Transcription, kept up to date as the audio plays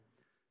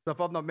So if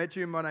I've not met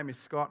you, my name is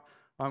Scott.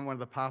 I'm one of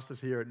the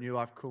pastors here at New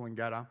Life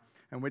Coolangatta,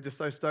 and we're just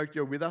so stoked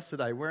you're with us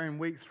today. We're in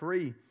week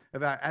 3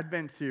 of our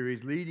Advent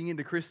series leading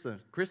into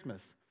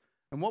Christmas.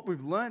 And what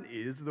we've learned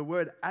is the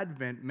word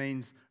Advent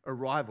means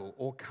arrival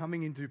or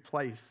coming into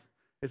place.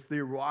 It's the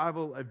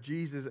arrival of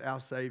Jesus, our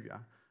Savior.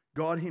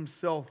 God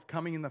himself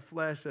coming in the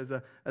flesh as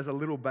a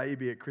little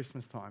baby at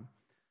Christmas time.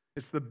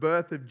 It's the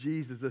birth of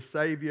Jesus, the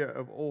Savior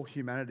of all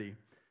humanity.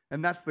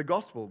 And that's the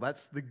gospel.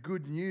 That's the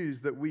good news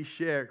that we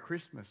share at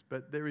Christmas.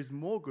 But there is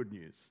more good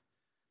news.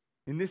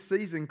 In this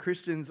season,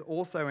 Christians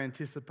also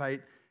anticipate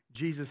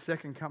Jesus'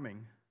 second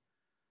coming.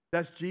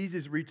 That's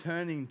Jesus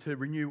returning to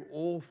renew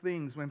all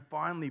things when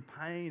finally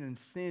pain and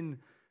sin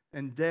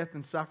and death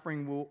and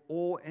suffering will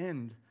all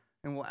end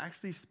and we'll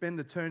actually spend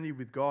eternity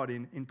with God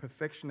in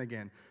perfection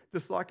again.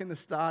 Just like in the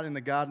start in the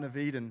Garden of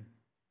Eden,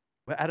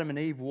 where Adam and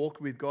Eve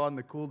walked with God in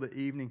the cool of the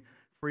evening,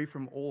 free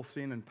from all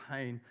sin and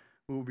pain,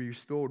 we will be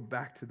restored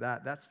back to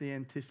that. That's the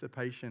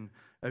anticipation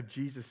of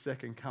Jesus'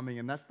 second coming,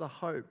 and that's the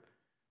hope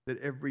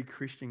that every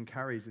Christian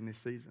carries in this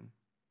season.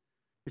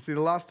 You see,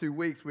 the last 2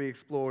 weeks we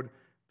explored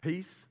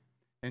peace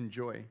and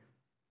joy.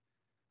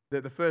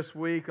 The first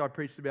week I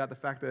preached about the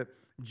fact that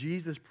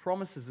Jesus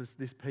promises us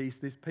this peace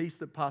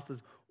that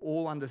passes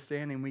all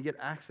understanding. We get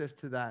access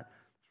to that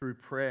through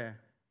prayer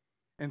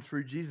and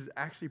through Jesus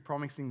actually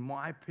promising,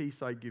 my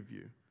peace I give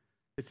you.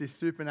 It's this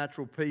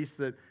supernatural peace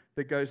that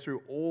goes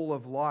through all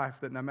of life,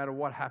 that no matter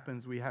what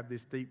happens, we have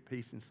this deep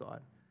peace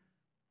inside.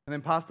 And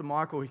then Pastor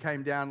Michael, he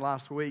came down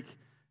last week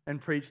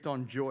and preached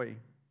on joy.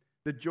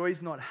 That joy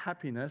is not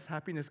happiness.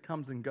 Happiness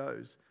comes and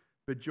goes.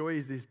 But joy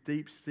is this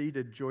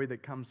deep-seated joy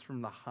that comes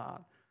from the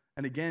heart.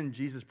 And again,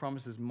 Jesus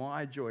promises,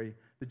 my joy,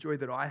 the joy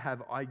that I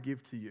have, I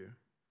give to you.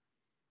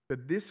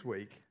 But this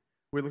week,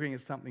 we're looking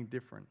at something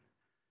different.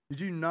 Did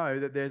you know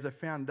that there's a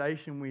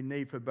foundation we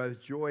need for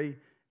both joy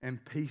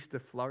and peace to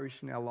flourish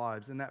in our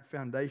lives? And that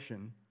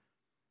foundation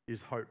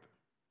is hope.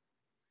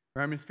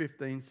 Romans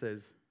 15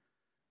 says,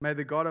 may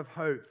the God of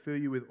hope fill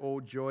you with all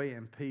joy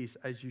and peace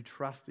as you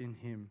trust in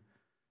him,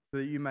 so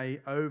that you may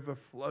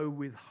overflow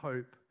with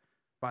hope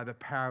by the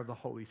power of the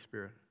Holy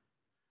Spirit.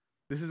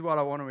 This is what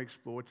I want to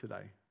explore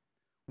today.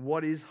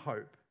 What is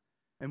hope?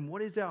 And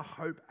what is our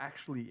hope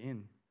actually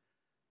in?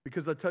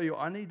 Because I tell you,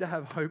 I need to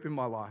have hope in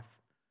my life.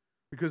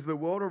 Because the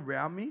world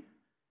around me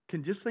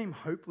can just seem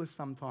hopeless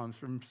sometimes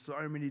from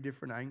so many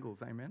different angles.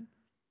 Amen?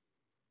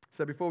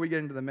 So before we get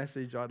into the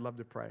message, I'd love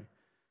to pray.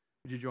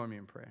 Would you join me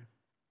in prayer?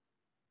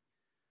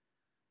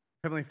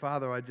 Heavenly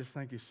Father, I just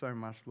thank you so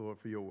much, Lord,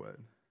 for your word.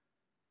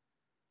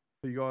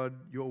 For God,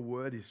 your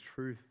word is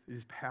truth. It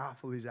is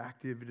powerful, it is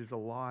active, it is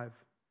alive.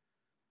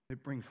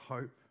 It brings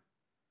hope.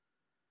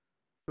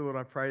 So Lord,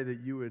 I pray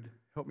that you would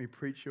help me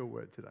preach your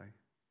word today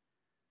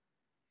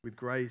with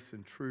grace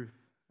and truth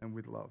and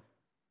with love.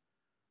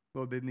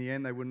 Lord, that in the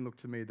end they wouldn't look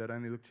to me, they'd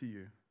only look to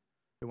you,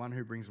 the one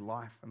who brings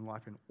life and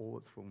life in all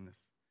its fullness.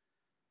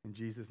 In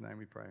Jesus' name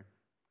we pray.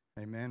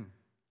 Amen.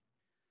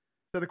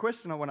 So the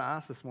question I want to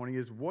ask this morning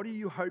is, what are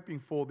you hoping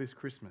for this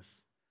Christmas?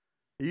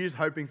 Are you just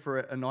hoping for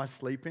a nice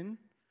sleep in?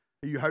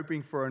 Are you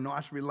hoping for a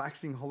nice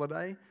relaxing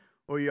holiday?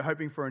 Or are you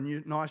hoping for a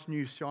nice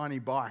new shiny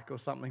bike or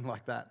something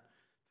like that?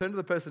 Turn to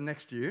the person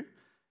next to you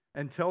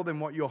and tell them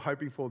what you're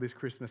hoping for this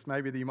Christmas.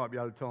 Maybe you might be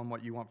able to tell them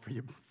what you want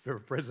for a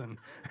present.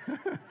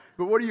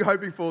 But what are you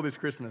hoping for this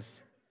Christmas?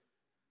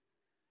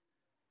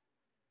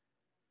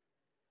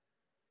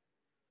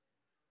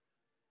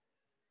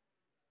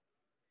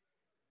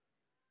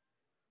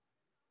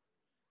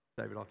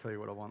 David, I'll tell you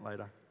what I want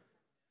later.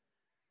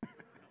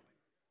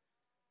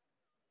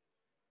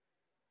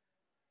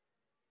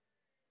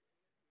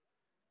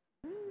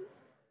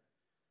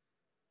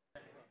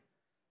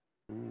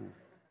 Ooh.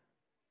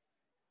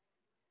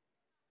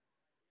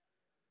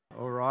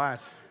 All right.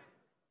 If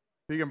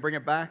you can bring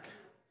it back,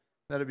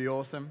 that'd be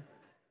awesome.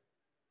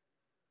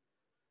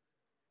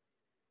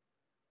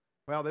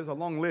 Well, there's a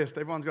long list.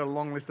 Everyone's got a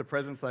long list of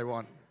presents they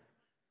want.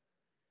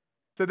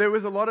 So there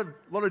was a lot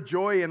of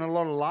joy and a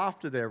lot of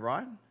laughter there,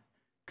 right?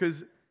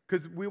 Because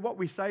what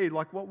we say,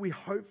 like what we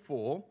hope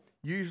for,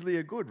 usually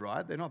are good,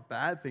 right? They're not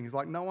bad things.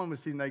 Like no one was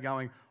sitting there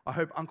going, I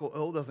hope Uncle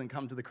Earl doesn't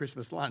come to the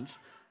Christmas lunch.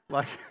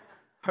 Like,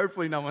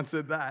 hopefully no one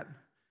said that.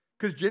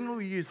 Because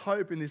generally we use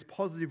hope in this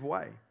positive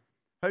way.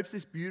 Hope's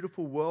this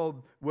beautiful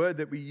word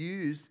that we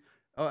use,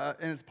 and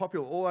it's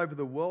popular all over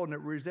the world, and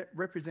it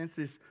represents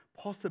this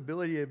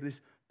possibility of this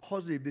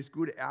positive, this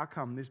good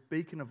outcome, this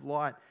beacon of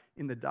light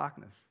in the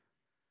darkness.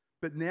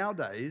 But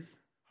nowadays,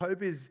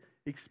 hope is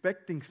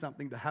expecting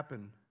something to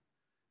happen.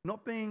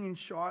 Not being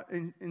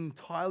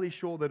entirely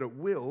sure that it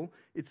will,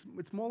 it's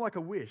more like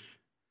a wish.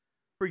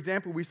 For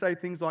example, we say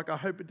things like, I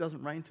hope it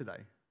doesn't rain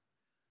today.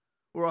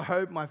 Or I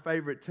hope my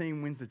favourite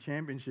team wins the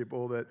championship,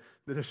 or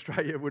that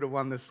Australia would have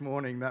won this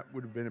morning. That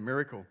would have been a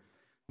miracle,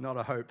 not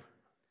a hope.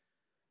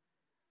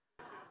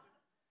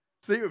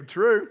 See,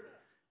 true.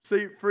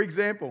 See, for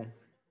example,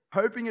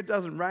 hoping it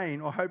doesn't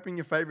rain or hoping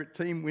your favourite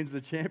team wins the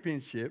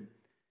championship,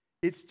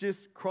 it's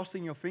just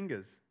crossing your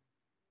fingers.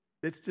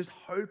 It's just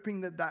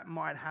hoping that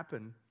might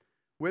happen.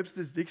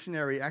 Webster's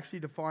dictionary actually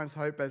defines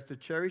hope as to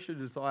cherish a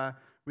desire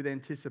with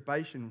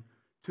anticipation,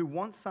 to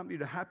want something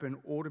to happen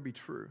or to be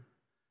true.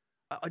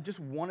 I just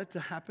want it to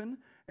happen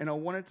and I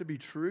want it to be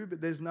true,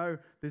 but there's no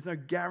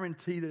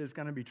guarantee that it's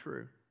going to be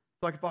true.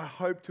 It's like if I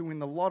hope to win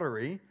the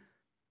lottery,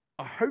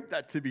 I hope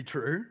that to be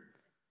true,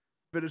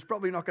 but it's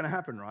probably not going to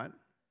happen, right?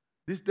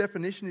 This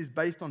definition is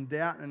based on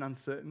doubt and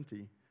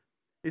uncertainty.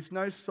 It's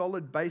no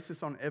solid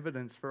basis on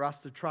evidence for us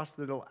to trust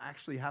that it'll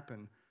actually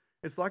happen.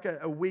 It's like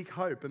a weak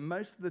hope, and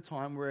most of the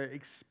time we're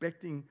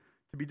expecting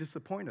to be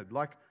disappointed.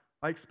 Like,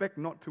 I expect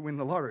not to win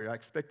the lottery. I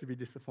expect to be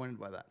disappointed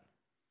by that.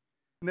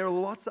 And there are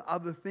lots of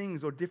other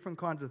things or different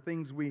kinds of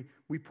things we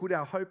put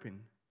our hope in.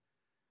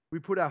 We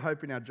put our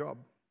hope in our job.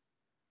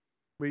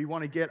 We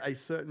want to get a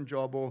certain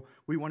job, or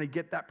we want to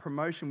get that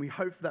promotion. We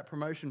hope for that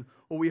promotion,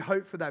 or we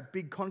hope for that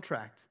big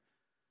contract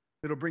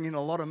that'll bring in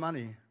a lot of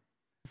money.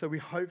 So we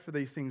hope for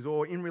these things.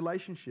 Or in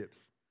relationships,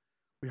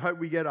 we hope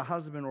we get a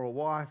husband or a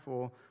wife,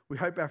 or we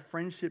hope our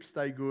friendships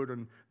stay good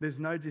and there's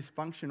no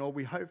dysfunction, or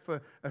we hope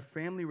for a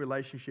family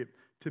relationship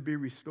to be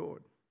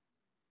restored.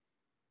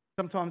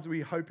 Sometimes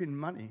we hope in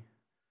money.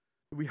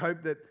 We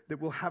hope that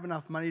we'll have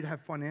enough money to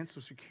have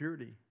financial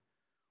security.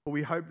 Or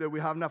we hope that we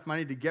have enough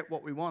money to get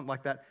what we want,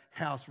 like that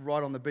house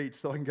right on the beach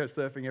so I can go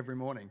surfing every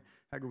morning.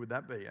 How good would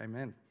that be?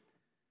 Amen.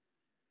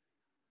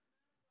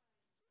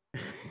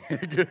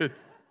 Good.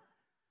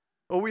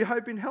 Or we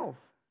hope in health,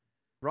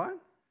 right?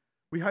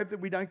 We hope that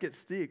we don't get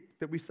sick,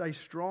 that we stay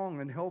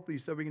strong and healthy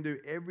so we can do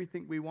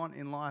everything we want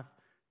in life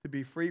to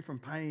be free from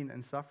pain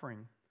and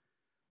suffering.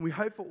 We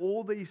hope for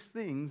all these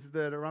things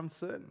that are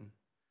uncertain.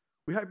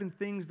 We hope in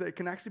things that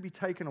can actually be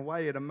taken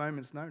away at a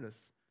moment's notice.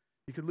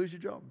 You could lose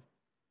your job.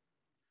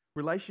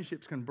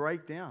 Relationships can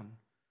break down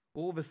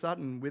all of a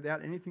sudden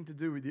without anything to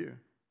do with you.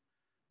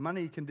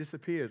 Money can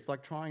disappear. It's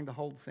like trying to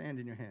hold sand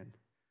in your hand.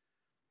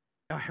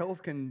 Our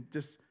health can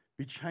just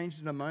be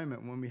changed in a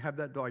moment when we have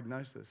that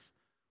diagnosis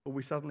or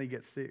we suddenly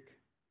get sick.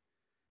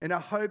 And our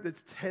hope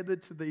that's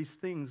tethered to these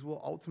things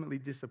will ultimately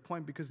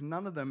disappoint because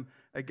none of them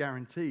are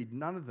guaranteed.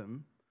 None of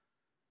them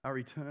are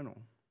eternal.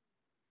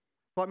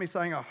 It's like me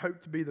saying, I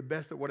hope to be the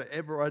best at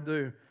whatever I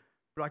do,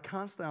 but I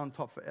can't stay on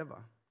top forever.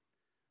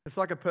 It's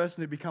like a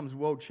person who becomes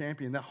world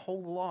champion. Their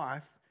whole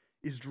life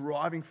is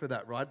driving for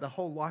that, right? Their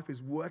whole life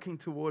is working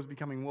towards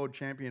becoming world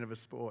champion of a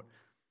sport.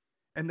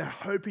 And they're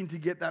hoping to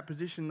get that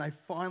position. They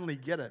finally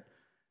get it.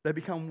 They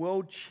become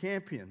world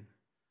champion,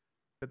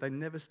 but they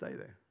never stay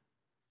there.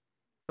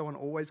 Someone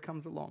always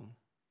comes along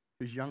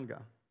who's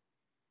younger,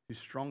 who's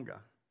stronger,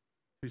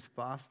 who's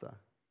faster,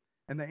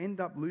 and they end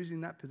up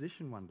losing that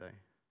position one day.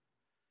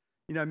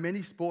 You know,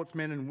 many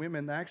sportsmen and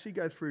women, they actually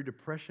go through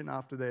depression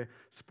after their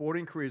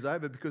sporting career is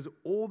over because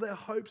all their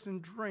hopes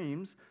and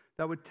dreams,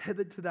 they were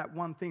tethered to that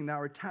one thing. They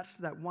were attached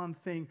to that one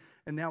thing,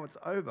 and now it's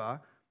over,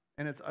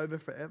 and it's over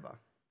forever.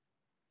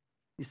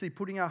 You see,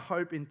 putting our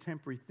hope in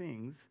temporary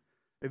things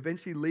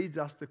eventually leads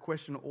us to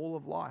question all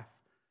of life.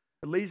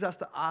 It leads us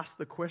to ask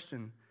the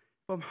question,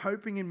 if I'm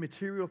hoping in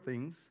material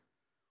things,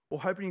 or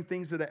hoping in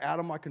things that are out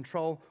of my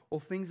control, or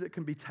things that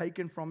can be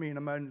taken from me in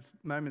a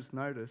moment's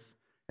notice,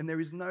 and there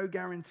is no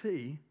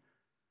guarantee,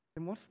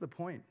 then what's the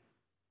point?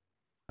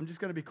 I'm just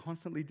going to be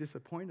constantly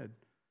disappointed.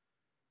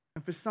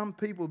 And for some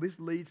people, this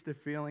leads to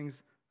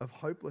feelings of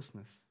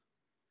hopelessness.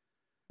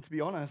 And to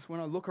be honest, when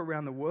I look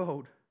around the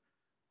world,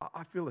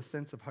 I feel a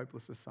sense of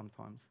hopelessness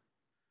sometimes.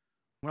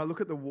 When I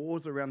look at the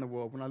wars around the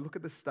world, when I look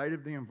at the state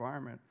of the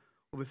environment,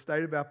 or the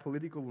state of our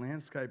political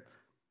landscape,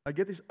 I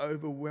get this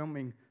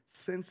overwhelming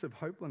sense of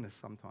hopelessness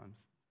sometimes.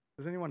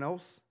 Does anyone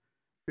else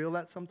feel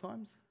that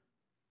sometimes?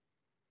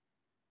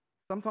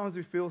 Sometimes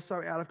we feel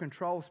so out of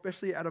control,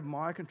 especially out of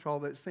my control,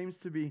 that it seems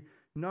to be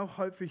no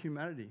hope for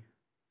humanity.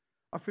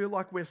 I feel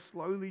like we're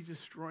slowly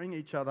destroying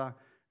each other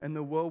and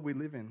the world we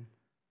live in.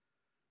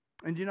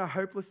 And you know,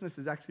 hopelessness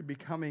is actually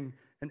becoming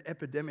an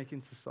epidemic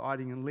in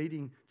society and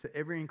leading to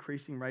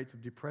ever-increasing rates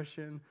of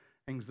depression,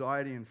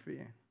 anxiety, and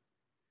fear.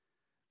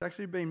 It's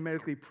actually been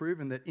medically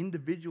proven that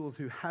individuals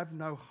who have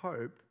no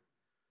hope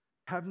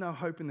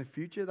in the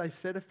future. They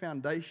set a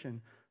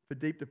foundation for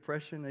deep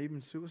depression and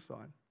even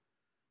suicide.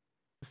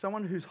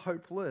 Someone who's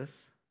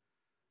hopeless,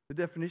 the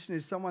definition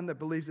is someone that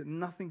believes that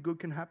nothing good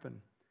can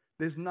happen.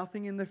 There's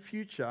nothing in the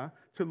future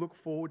to look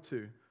forward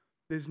to.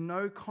 There's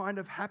no kind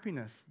of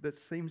happiness that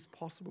seems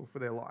possible for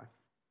their life.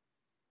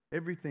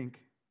 Everything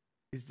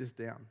is just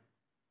down.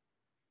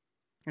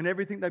 And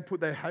everything they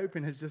put their hope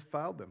in has just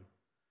failed them.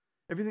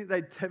 Everything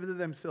they tethered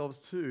themselves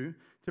to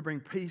bring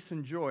peace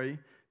and joy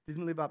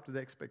didn't live up to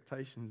their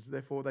expectations.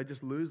 Therefore, they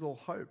just lose all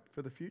hope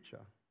for the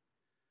future.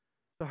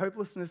 So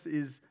hopelessness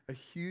is a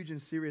huge and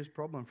serious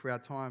problem for our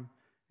time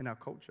and our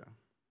culture.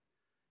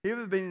 Have you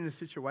ever been in a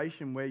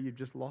situation where you've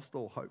just lost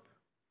all hope?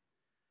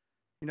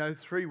 You know,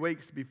 3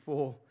 weeks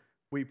before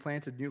we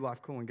planted New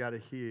Life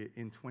Coolangatta here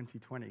in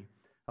 2020,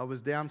 I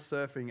was down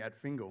surfing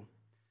at Fingal.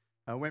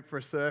 I went for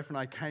a surf and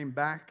I came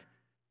back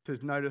to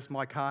notice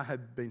my car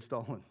had been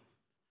stolen.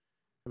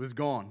 It was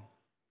gone.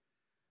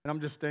 And I'm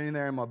just standing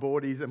there in my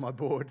boardies and my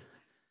board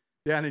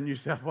down in New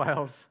South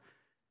Wales,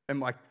 and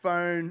my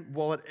phone,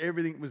 wallet,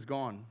 everything was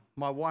gone.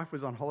 My wife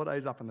was on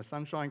holidays up on the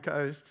Sunshine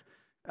Coast,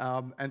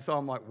 and so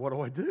I'm like, what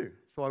do I do?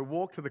 So I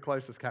walk to the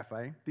closest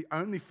cafe. The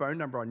only phone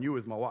number I knew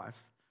was my wife's.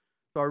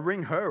 So I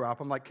ring her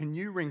up. I'm like, can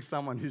you ring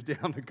someone who's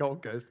down the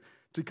Gold Coast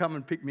to come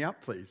and pick me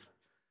up, please?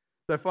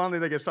 So finally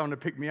they get someone to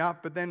pick me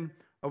up, but then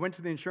I went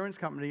to the insurance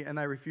company and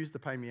they refused to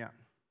pay me out.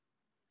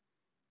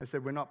 They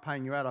said, we're not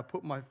paying you out. I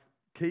put my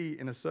key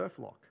in a surf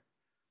lock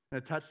and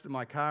attached to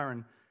my car,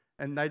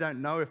 and they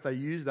don't know if they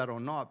use that or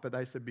not, but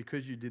they said,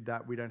 because you did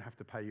that, we don't have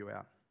to pay you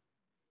out.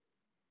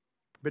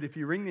 But if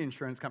you ring the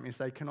insurance company and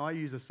say, can I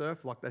use a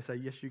surf lock? They say,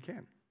 yes, you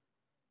can.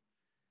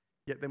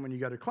 Yet then when you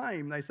go to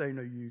claim, they say,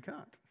 no, you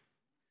can't.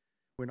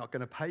 We're not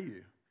going to pay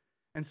you.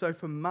 And so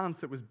for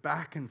months, it was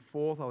back and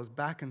forth. I was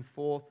back and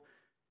forth,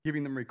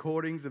 giving them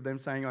recordings of them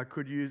saying I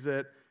could use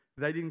it.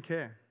 They didn't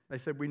care. They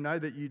said, we know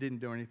that you didn't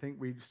do anything.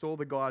 We saw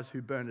the guys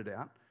who burned it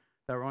out.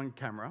 They were on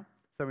camera.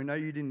 So we know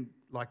you didn't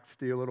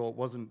steal it or it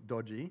wasn't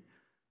dodgy,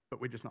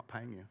 but we're just not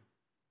paying you.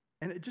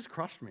 And it just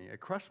crushed me. It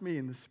crushed me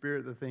in the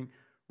spirit to think,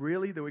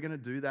 really, that we're going to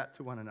do that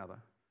to one another?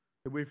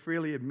 That we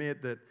freely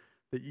admit that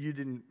you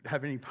didn't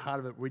have any part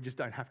of it. We just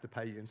don't have to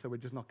pay you, and so we're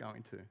just not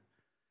going to.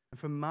 And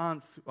for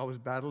months, I was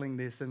battling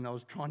this, and I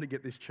was trying to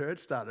get this church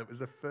started. It was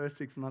the first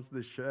 6 months of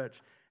this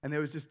church, and there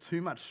was just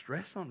too much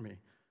stress on me.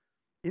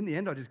 In the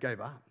end, I just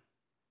gave up.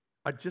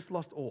 I just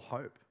lost all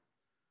hope.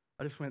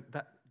 I just went,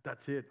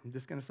 that's it. I'm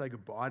just going to say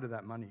goodbye to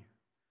that money.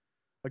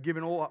 I'd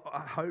given all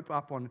hope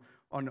up on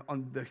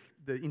the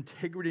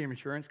integrity of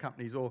insurance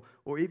companies or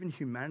even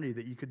humanity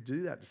that you could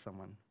do that to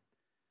someone.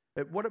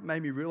 What it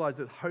made me realize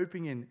that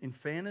hoping in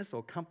fairness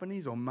or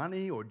companies or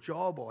money or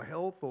job or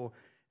health or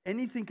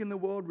anything in the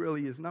world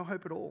really is no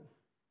hope at all.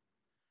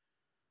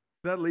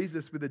 That leaves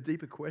us with a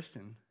deeper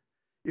question.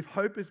 If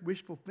hope is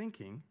wishful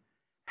thinking,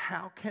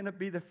 how can it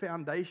be the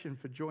foundation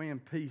for joy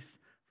and peace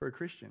for a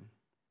Christian?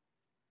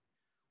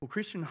 Well,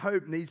 Christian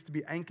hope needs to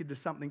be anchored to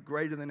something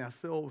greater than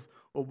ourselves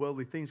or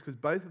worldly things, because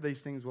both of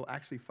these things will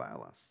actually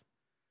fail us.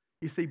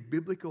 You see,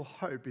 biblical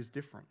hope is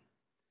different.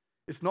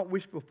 It's not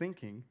wishful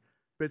thinking,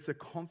 but it's a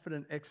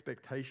confident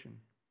expectation.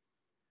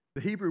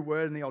 The Hebrew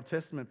word in the Old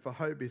Testament for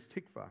hope is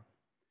tikva.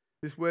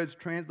 This word's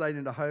translated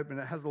into hope, and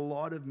it has a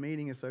lot of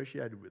meaning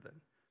associated with it.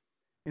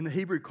 In the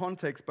Hebrew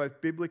context,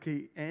 both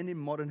biblically and in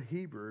modern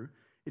Hebrew,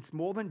 it's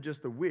more than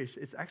just a wish.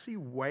 It's actually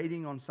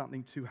waiting on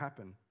something to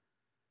happen.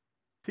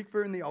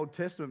 Tikva in the Old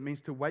Testament means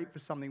to wait for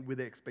something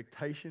with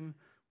expectation,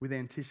 with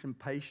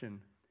anticipation.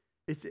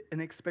 It's an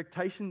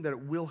expectation that it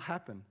will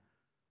happen.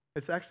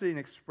 It's actually an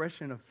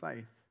expression of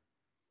faith.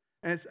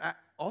 And it's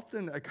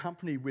often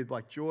accompanied with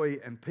joy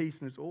and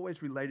peace, and it's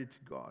always related to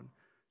God.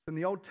 So in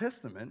the Old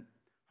Testament,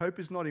 hope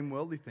is not in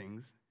worldly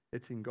things,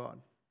 it's in God.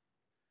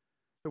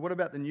 So what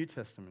about the New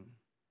Testament?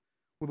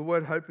 Well, the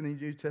word hope in the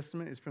New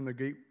Testament is from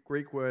the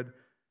Greek word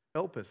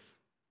elpis.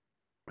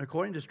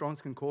 According to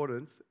Strong's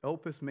Concordance,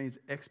 elpis means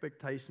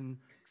expectation,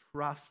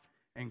 trust,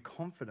 and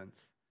confidence.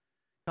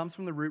 It comes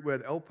from the root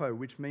word elpo,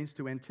 which means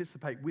to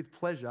anticipate with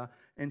pleasure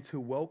and to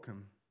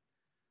welcome.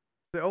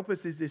 So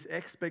elpis is this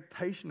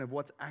expectation of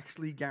what's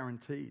actually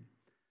guaranteed.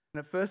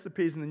 And it first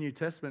appears in the New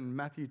Testament in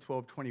Matthew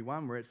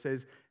 12:21, where it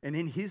says, and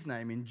in his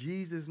name, in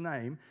Jesus'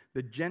 name,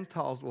 the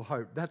Gentiles will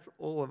hope. That's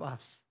all of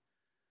us.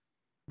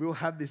 We'll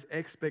have this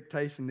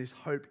expectation, this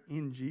hope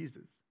in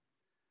Jesus.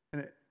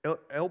 And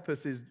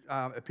elpis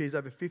appears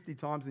over 50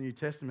 times in the New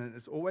Testament. And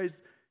it's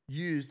always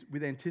used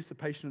with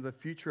anticipation of the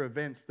future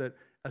events that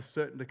are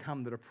certain to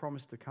come, that are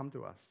promised to come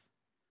to us.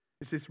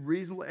 It's this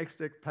reasonable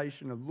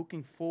expectation of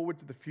looking forward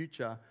to the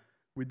future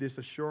with this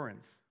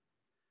assurance.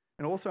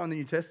 And also in the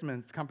New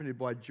Testament, it's accompanied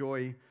by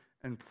joy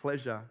and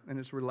pleasure, and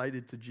it's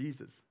related to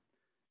Jesus.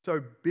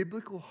 So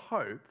biblical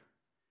hope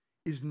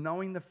is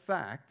knowing the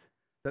fact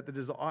that the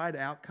desired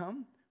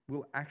outcome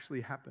will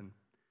actually happen.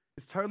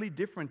 It's totally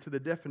different to the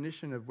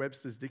definition of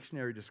Webster's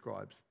dictionary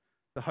describes.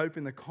 The hope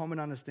in the common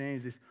understanding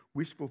is this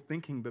wishful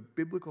thinking, but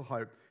biblical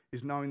hope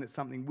is knowing that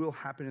something will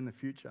happen in the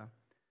future.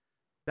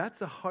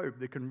 That's a hope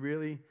that can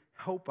really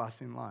help us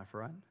in life,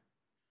 right?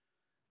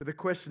 But the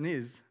question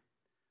is,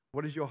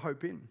 what is your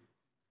hope in?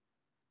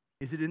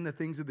 Is it in the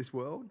things of this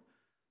world,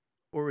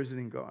 or is it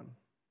in God?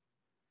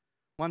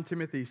 1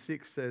 Timothy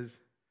 6 says,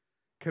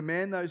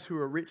 command those who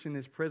are rich in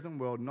this present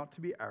world not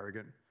to be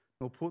arrogant,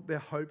 nor put their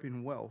hope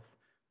in wealth,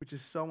 which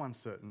is so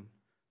uncertain,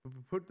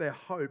 but put their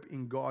hope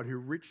in God, who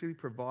richly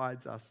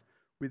provides us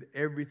with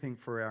everything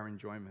for our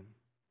enjoyment.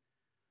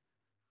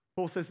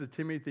 Paul says to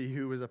Timothy,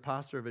 who was a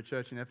pastor of a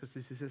church in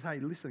Ephesus, he says, hey,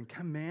 listen,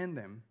 command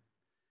them.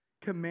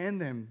 Command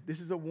them. This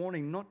is a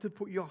warning not to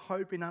put your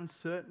hope in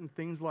uncertain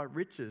things like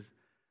riches,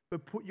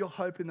 but put your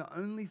hope in the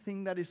only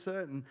thing that is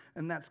certain,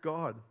 and that's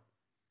God.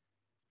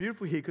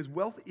 Beautiful here, because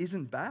wealth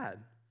isn't bad.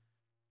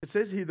 It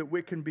says here that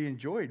we can be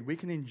enjoyed. We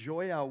can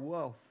enjoy our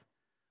wealth.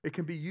 It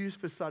can be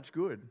used for such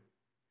good.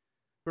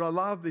 But I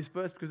love this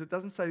verse because it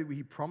doesn't say that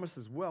he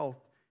promises wealth.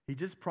 He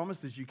just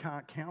promises you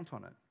can't count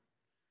on it.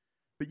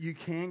 But you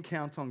can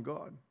count on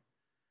God.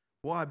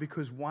 Why?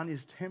 Because one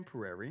is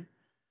temporary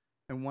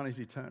and one is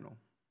eternal.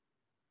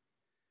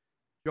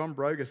 John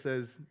Broger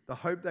says, the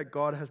hope that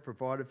God has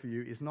provided for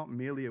you is not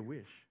merely a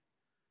wish,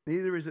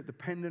 Neither is it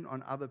dependent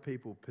on other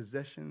people,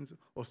 possessions,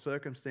 or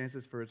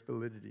circumstances for its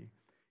validity.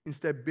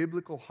 Instead,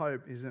 biblical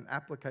hope is an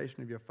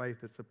application of your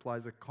faith that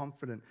supplies a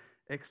confident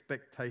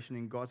expectation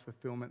in God's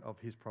fulfillment of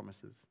his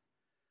promises.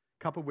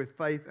 Coupled with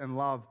faith and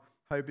love,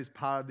 hope is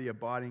part of the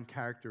abiding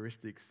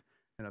characteristics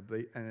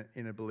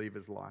in a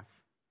believer's life.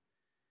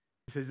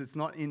 He says it's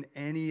not in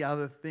any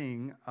other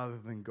thing other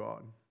than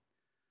God.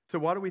 So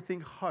why do we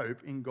think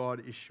hope in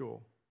God is sure?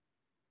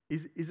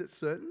 Is it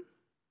certain?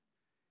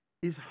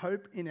 Is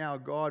hope in our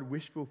God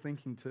wishful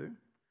thinking too?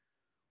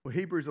 Well,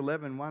 Hebrews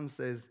 11:1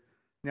 says,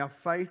 now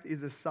faith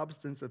is the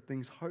substance of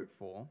things hoped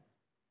for,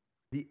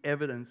 the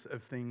evidence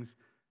of things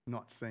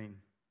not seen.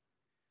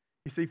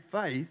 You see,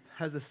 faith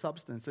has a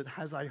substance. It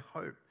has a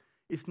hope.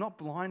 It's not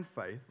blind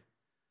faith.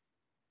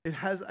 It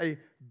has a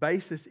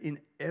basis in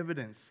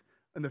evidence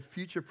and the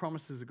future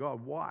promises of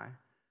God. Why?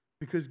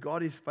 Because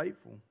God is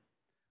faithful.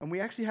 And we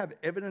actually have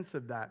evidence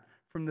of that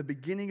from the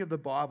beginning of the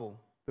Bible,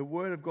 the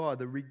Word of God,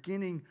 the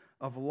beginning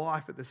of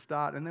life at the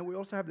start. And then we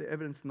also have the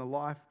evidence in the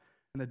life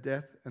and the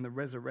death and the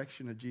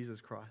resurrection of Jesus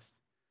Christ.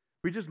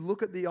 We just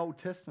look at the Old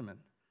Testament.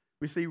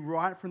 We see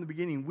right from the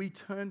beginning, we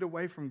turned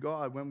away from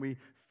God when we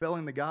fell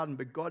in the garden,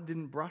 but God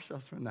didn't brush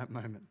us from that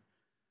moment.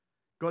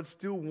 God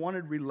still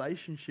wanted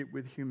relationship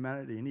with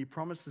humanity, and he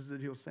promises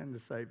that he'll send a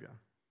Savior.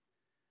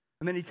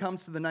 And then he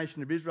comes to the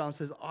nation of Israel and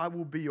says, I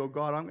will be your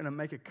God. I'm going to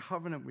make a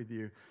covenant with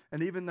you.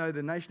 And even though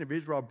the nation of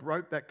Israel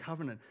broke that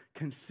covenant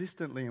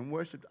consistently and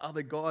worshipped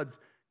other gods,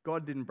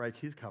 God didn't break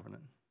his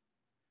covenant.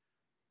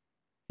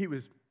 He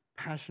was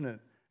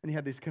passionate, and he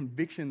had this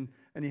conviction,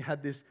 and he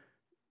had this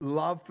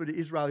love for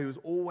Israel. He was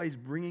always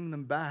bringing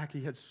them back.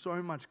 He had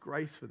so much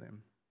grace for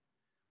them.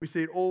 We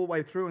see it all the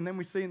way through, and then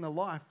we see in the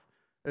life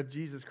of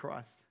Jesus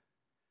Christ.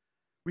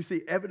 We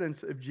see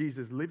evidence of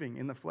Jesus living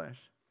in the flesh.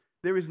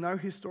 There is no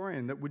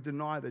historian that would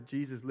deny that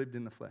Jesus lived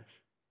in the flesh.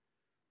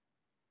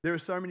 There are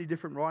so many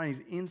different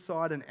writings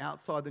inside and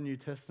outside the New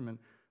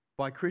Testament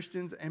by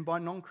Christians and by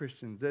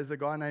non-Christians. There's a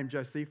guy named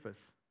Josephus.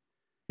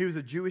 He was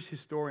a Jewish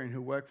historian who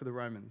worked for the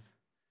Romans.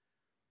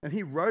 And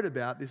he wrote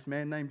about this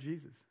man named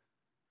Jesus.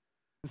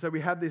 And so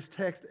we have this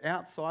text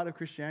outside of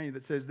Christianity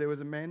that says there was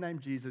a man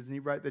named Jesus, and he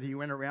wrote that he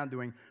went around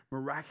doing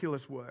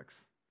miraculous works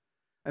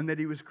and that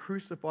he was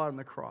crucified on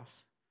the cross.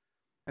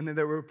 And then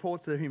there were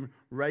reports of him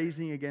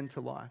raising again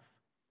to life.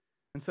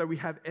 And so we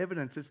have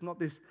evidence. It's not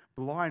this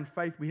blind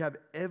faith. We have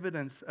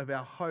evidence of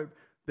our hope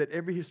that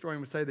every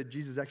historian would say that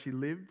Jesus actually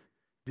lived,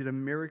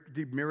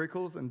 did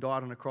miracles, and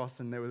died on a cross,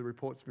 and there were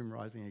reports of him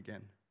rising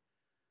again.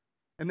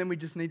 And then we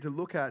just need to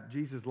look at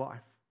Jesus'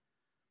 life.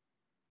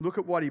 Look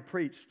at what he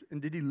preached.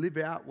 And did he live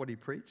out what he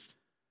preached?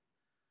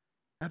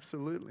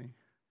 Absolutely.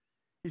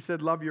 He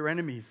said, love your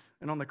enemies.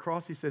 And on the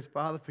cross, he says,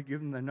 Father, forgive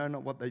them. They know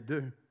not what they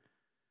do.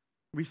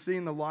 We see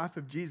in the life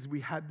of Jesus, we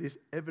have this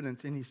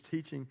evidence in his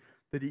teaching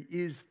that he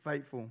is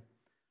faithful,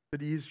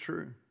 that he is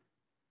true.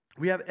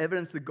 We have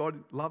evidence that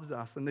God loves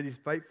us and that he's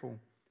faithful.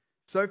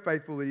 So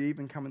faithful that he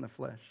even come in the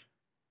flesh.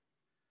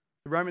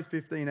 Romans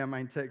 15, our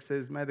main text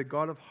says, may the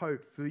God of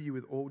hope fill you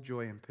with all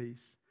joy and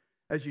peace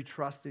as you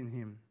trust in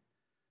him,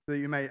 so that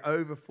you may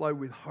overflow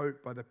with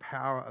hope by the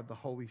power of the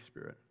Holy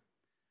Spirit.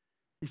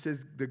 He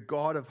says, the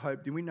God of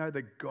hope. Do we know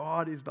that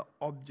God is the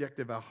object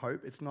of our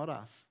hope? It's not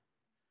us.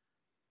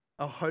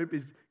 Our hope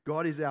is,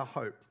 God is our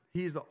hope.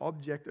 He is the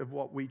object of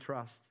what we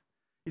trust.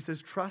 He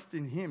says, trust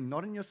in him,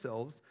 not in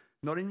yourselves,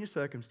 not in your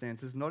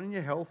circumstances, not in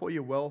your health or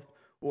your wealth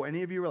or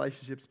any of your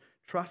relationships.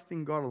 Trust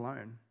in God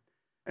alone.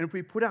 And if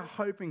we put our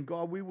hope in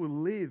God, we will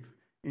live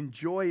in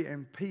joy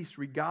and peace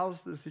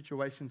regardless of the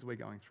situations we're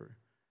going through.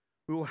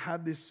 We will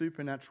have this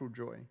supernatural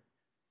joy.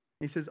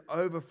 He says,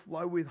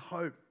 overflow with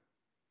hope.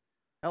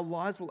 Our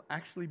lives will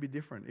actually be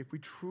different. If we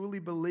truly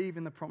believe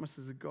in the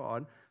promises of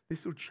God,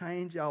 this will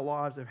change our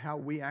lives of how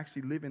we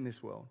actually live in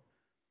this world.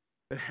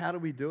 But how do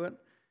we do it?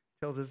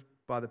 He tells us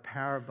by the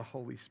power of the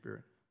Holy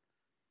Spirit.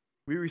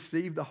 We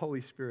receive the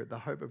Holy Spirit, the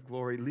hope of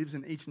glory, lives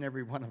in each and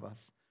every one of us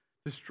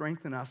to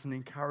strengthen us and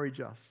encourage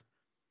us,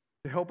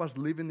 to help us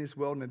live in this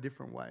world in a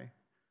different way.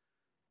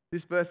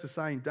 This verse is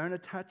saying, don't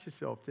attach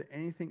yourself to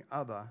anything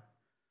other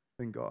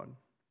than God.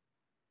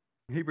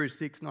 Hebrews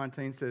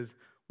 6:19 says,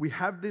 we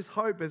have this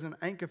hope as an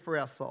anchor for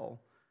our soul,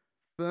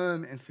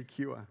 firm and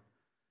secure.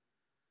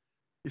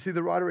 You see,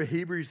 the writer of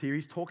Hebrews here,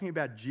 he's talking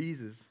about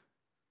Jesus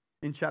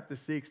in chapter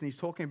 6, and he's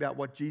talking about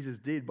what Jesus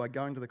did by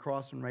going to the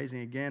cross and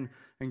raising again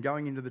and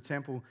going into the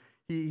temple.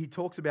 He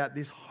talks about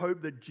this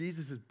hope that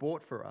Jesus has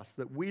bought for us,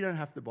 that we don't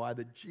have to buy,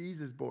 that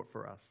Jesus bought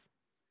for us.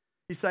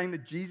 He's saying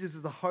that Jesus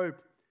is the hope.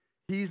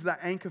 He's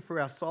the anchor for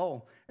our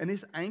soul. And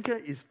this anchor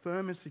is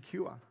firm and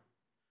secure.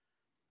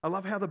 I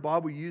love how the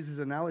Bible uses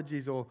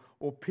analogies or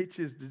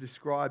pictures to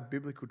describe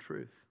biblical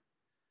truths.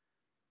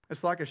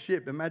 It's like a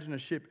ship. Imagine a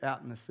ship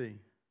out in the sea.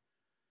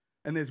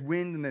 And there's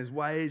wind and there's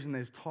waves and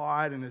there's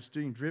tide and it's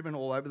being driven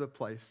all over the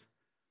place.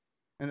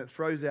 And it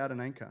throws out an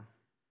anchor.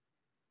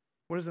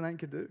 What does an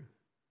anchor do?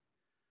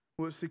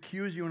 Well, it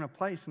secures you in a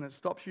place and it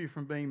stops you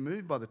from being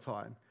moved by the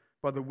tide,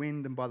 by the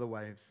wind and by the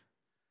waves.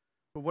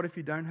 But what if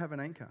you don't have an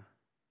anchor?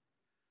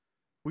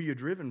 Well, you're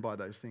driven by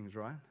those things,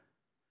 right?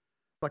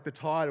 Like the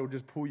tide will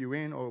just pull you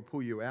in or it'll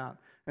pull you out.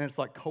 And it's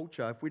like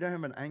culture. If we don't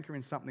have an anchor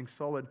in something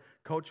solid,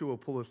 culture will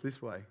pull us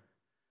this way.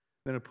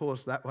 Then it'll pull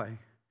us that way.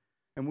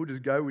 And we'll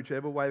just go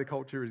whichever way the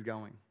culture is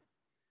going.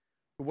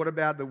 But what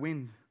about the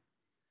wind?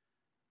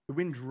 The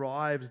wind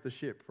drives the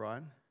ship,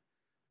 right?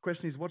 The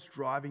question is, what's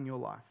driving your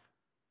life?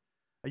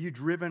 Are you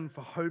driven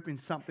for hope in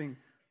something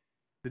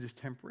that is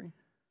temporary?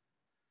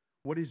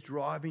 What is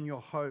driving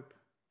your hope?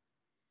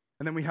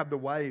 And then we have the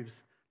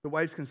waves. The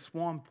waves can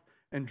swamp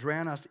and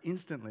drown us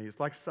instantly. It's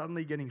like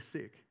suddenly getting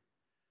sick.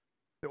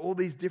 All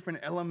these different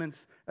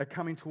elements are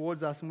coming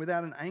towards us, and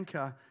without an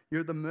anchor,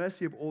 you're at the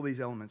mercy of all these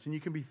elements, and you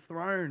can be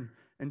thrown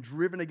and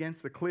driven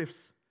against the cliffs,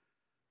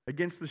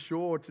 against the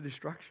shore to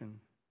destruction.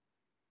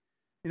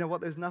 You know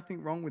what? There's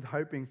nothing wrong with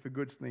hoping for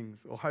good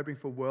things or hoping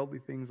for worldly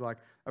things like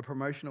a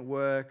promotion at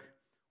work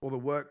or the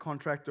work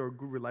contract or a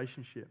good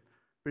relationship.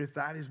 But if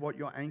that is what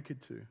you're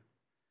anchored to,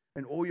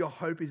 and all your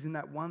hope is in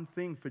that one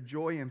thing for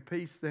joy and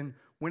peace, then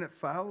when it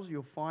fails,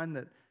 you'll find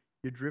that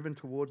you're driven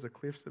towards the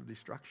cliffs of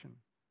destruction.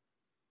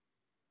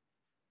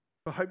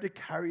 For hope to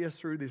carry us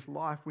through this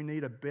life, we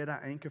need a better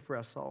anchor for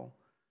our soul.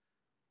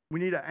 We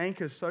need an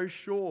anchor so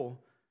sure,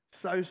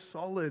 so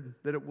solid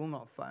that it will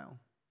not fail.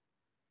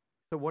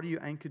 So what are you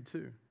anchored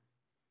to?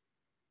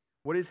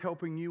 What is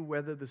helping you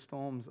weather the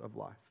storms of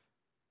life?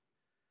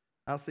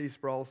 R.C.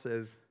 Sproul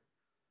says,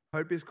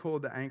 hope is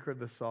called the anchor of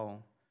the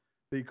soul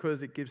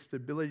because it gives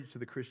stability to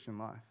the Christian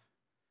life.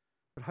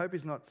 But hope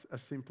is not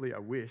simply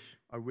a wish.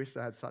 I wish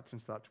I had such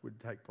and such would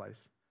take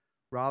place.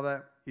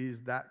 Rather, it is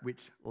that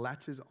which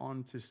latches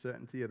on to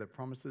certainty of the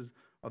promises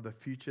of the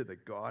future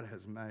that God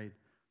has made.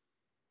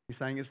 He's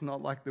saying it's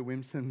not like the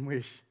Winston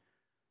wish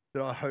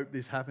that I hope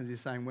this happens.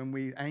 He's saying when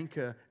we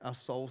anchor our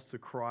souls to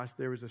Christ,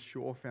 there is a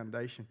sure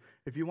foundation.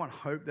 If you want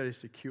hope that is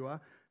secure,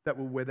 that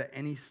will weather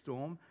any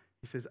storm,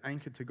 he says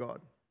anchor to God.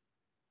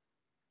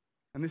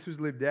 And this was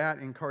lived out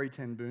in Corrie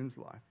ten Boom's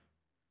life.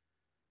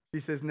 He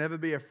says, never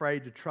be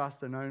afraid to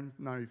trust a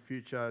known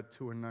future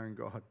to a known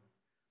God.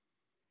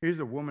 Here's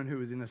a woman who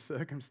was in a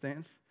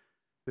circumstance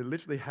that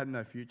literally had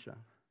no future.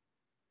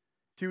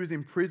 She was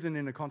imprisoned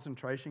in a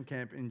concentration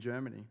camp in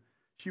Germany.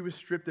 She was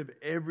stripped of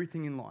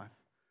everything in life,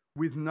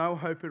 with no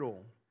hope at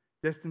all,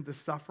 destined to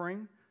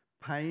suffering,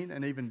 pain,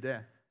 and even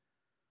death.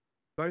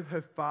 Both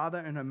her father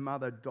and her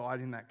mother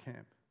died in that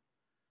camp.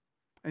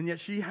 And yet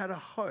she had a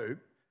hope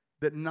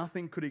that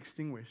nothing could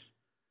extinguish.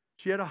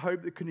 She had a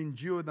hope that could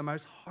endure the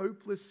most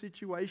hopeless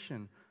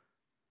situation.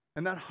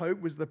 And that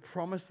hope was the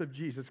promise of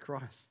Jesus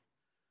Christ.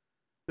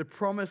 The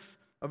promise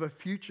of a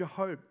future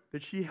hope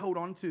that she held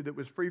on to that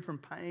was free from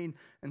pain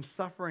and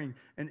suffering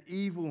and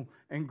evil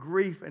and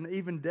grief and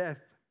even death.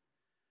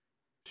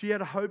 She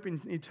had a hope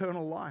in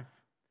eternal life.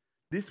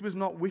 This was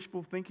not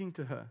wishful thinking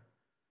to her.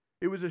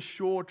 It was a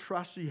sure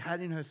trust she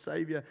had in her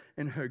Savior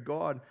and her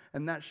God,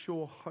 and that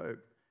sure hope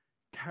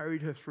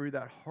carried her through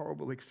that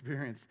horrible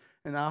experience.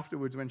 And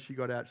afterwards, when she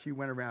got out, she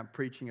went around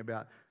preaching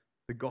about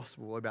the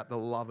gospel, about the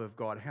love of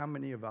God. How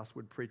many of us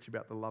would preach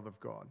about the love of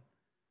God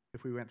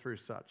if we went through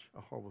such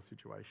a horrible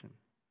situation?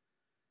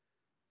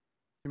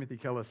 Timothy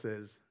Keller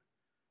says,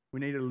 we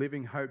need a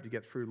living hope to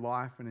get through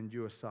life and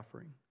endure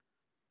suffering.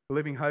 A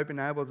living hope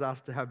enables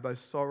us to have both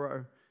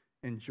sorrow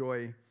and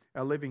joy.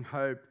 Our living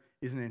hope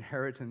is an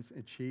inheritance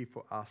achieved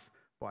for us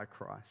by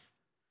Christ.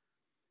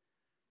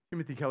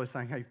 Timothy Keller is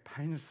saying, hey,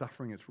 pain and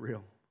suffering is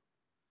real.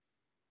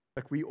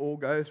 Like we all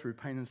go through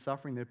pain and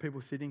suffering. There are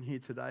people sitting here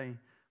today,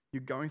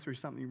 you're going through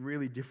something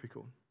really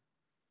difficult.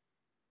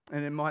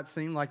 And it might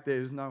seem like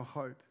there's no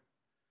hope.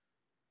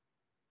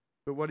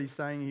 But what he's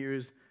saying here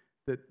is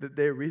that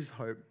there is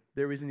hope.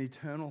 There is an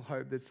eternal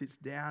hope that sits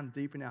down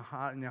deep in our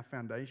heart and our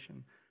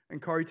foundation. And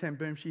Corrie ten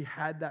Boom, she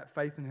had that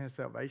faith in her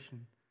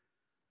salvation.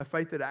 A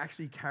faith that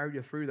actually carried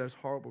her through those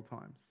horrible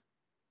times.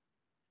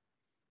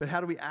 But how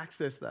do we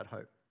access that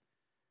hope?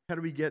 How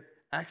do we get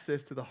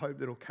access to the hope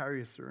that will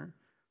carry us through?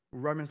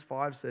 Romans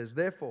 5 says,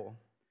 therefore,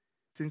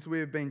 since we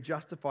have been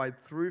justified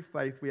through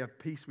faith, we have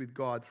peace with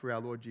God through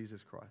our Lord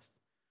Jesus Christ,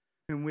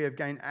 whom we have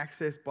gained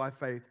access by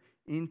faith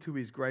into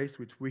his grace,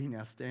 which we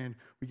now stand.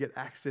 We get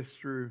access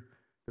through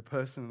the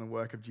person and the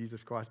work of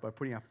Jesus Christ by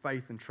putting our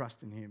faith and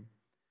trust in him.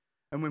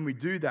 And when we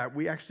do that,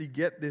 we actually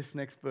get this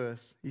next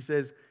verse. He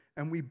says,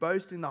 and we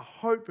boast in the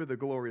hope of the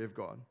glory of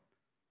God.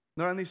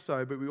 Not only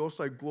so, but we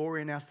also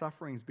glory in our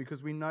sufferings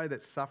because we know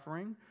that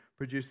suffering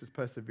produces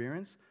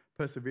perseverance,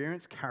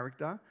 perseverance,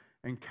 character,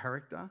 and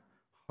character,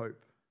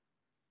 hope.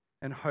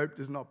 And hope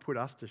does not put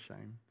us to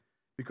shame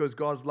because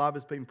God's love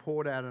has been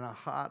poured out in our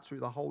hearts through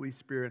the Holy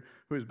Spirit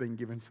who has been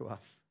given to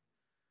us.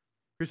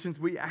 Christians,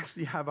 we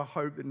actually have a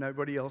hope that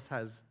nobody else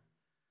has.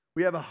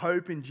 We have a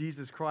hope in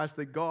Jesus Christ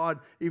that God,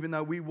 even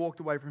though we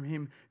walked away from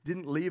him,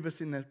 didn't leave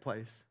us in that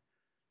place.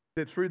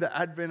 That through the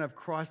advent of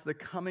Christ, the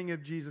coming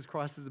of Jesus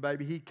Christ as a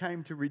baby, he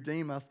came to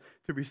redeem us,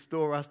 to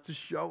restore us, to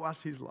show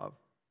us his love.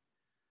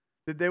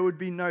 That there would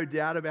be no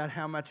doubt about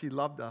how much he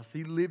loved us.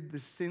 He lived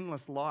this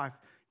sinless life,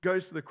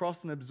 goes to the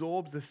cross and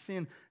absorbs the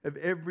sin of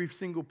every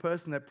single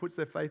person that puts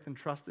their faith and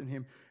trust in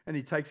him. And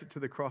he takes it to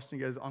the cross and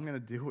he goes, I'm going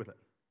to deal with it.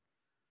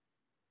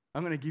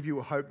 I'm going to give you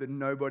a hope that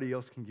nobody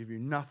else can give you.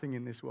 Nothing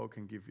in this world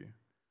can give you.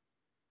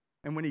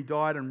 And when he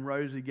died and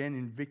rose again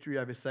in victory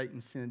over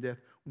Satan, sin, and death,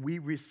 we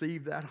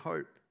receive that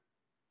hope.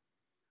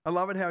 I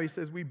love it how he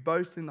says we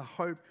boast in the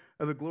hope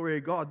of the glory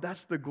of God.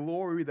 That's the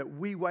glory that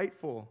we wait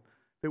for,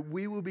 that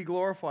we will be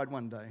glorified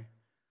one day.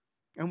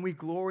 And we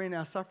glory in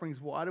our sufferings.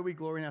 Why do we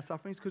glory in our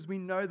sufferings? Because we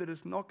know that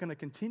it's not going to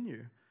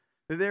continue.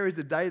 That there is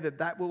a day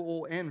that will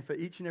all end for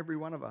each and every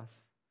one of us.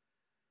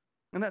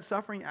 And that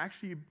suffering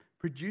actually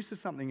produces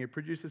something. It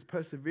produces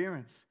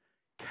perseverance,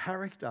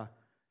 character.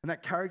 And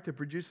that character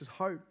produces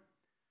hope.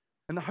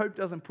 And the hope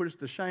doesn't put us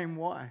to shame.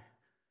 Why?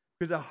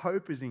 Because our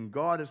hope is in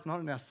God. It's not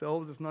in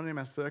ourselves. It's not in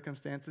our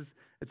circumstances.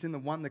 It's in the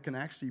one that can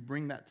actually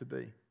bring that to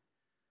be.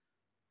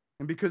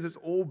 And because it's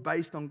all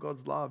based on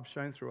God's love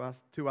shown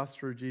to us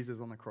through Jesus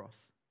on the cross.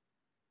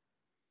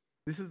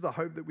 This is the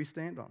hope that we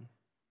stand on.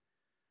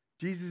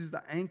 Jesus is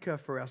the anchor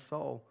for our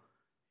soul.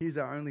 He's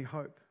our only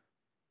hope.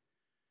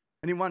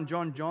 And in 1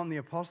 John, John the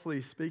apostle,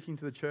 he's speaking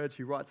to the church.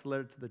 He writes a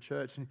letter to the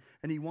church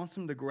and he wants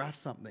them to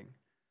grasp something.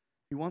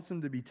 He wants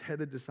them to be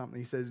tethered to something.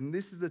 He says, and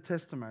this is the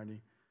testimony.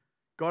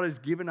 God has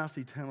given us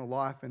eternal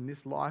life, and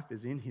this life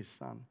is in his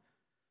Son.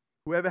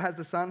 Whoever has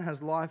the Son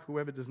has life.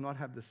 Whoever does not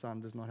have the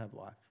Son does not have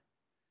life.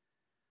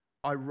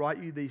 I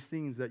write you these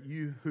things that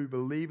you who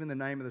believe in the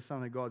name of the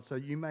Son of God, so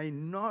you may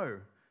know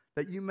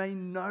that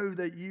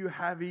you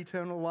have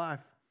eternal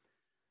life.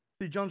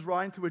 See, John's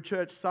writing to a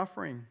church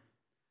suffering.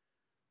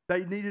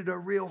 They needed a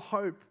real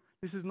hope.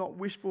 This is not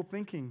wishful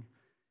thinking.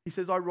 He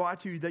says, I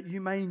write to you that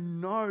you may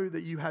know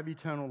that you have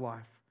eternal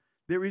life.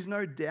 There is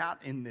no doubt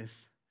in this.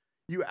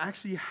 You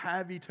actually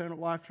have eternal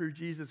life through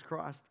Jesus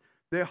Christ.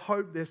 Their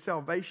hope, their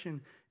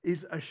salvation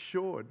is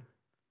assured.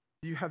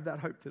 Do you have that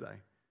hope today?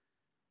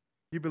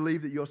 Do you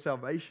believe that your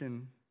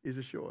salvation is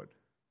assured?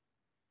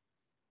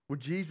 Well,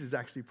 Jesus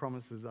actually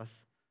promises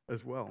us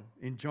as well.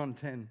 In John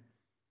 10,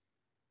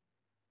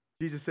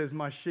 Jesus says,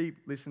 my sheep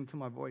listen to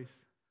my voice.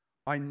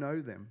 I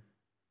know them,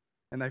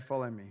 and they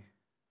follow me.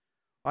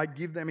 I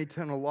give them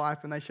eternal life,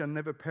 and they shall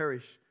never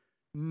perish.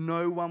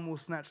 No one will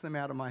snatch them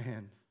out of my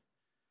hand.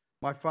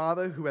 My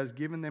Father, who has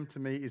given them to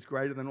me, is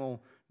greater than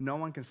all. No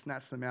one can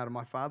snatch them out of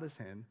my Father's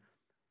hand.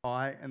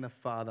 I and the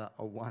Father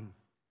are one.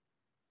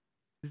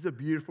 This is a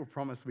beautiful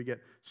promise we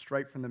get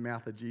straight from the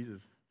mouth of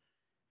Jesus.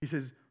 He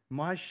says,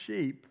 my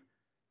sheep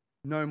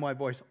know my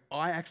voice.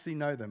 I actually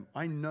know them.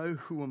 I know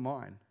who are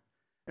mine.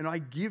 And I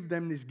give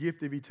them this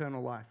gift of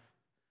eternal life.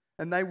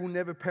 And they will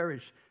never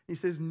perish. He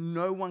says,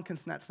 no one can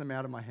snatch them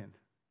out of my hand.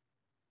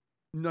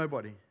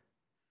 Nobody.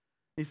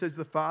 He says,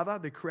 the Father,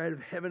 the creator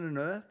of heaven and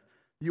earth,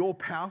 the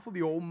all-powerful,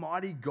 the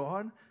almighty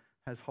God,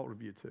 has hold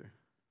of you too.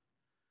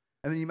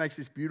 And then he makes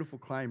this beautiful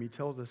claim. He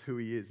tells us who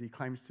he is. He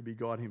claims to be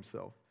God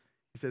himself.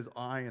 He says,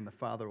 I and the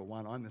Father are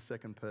one. I'm the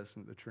second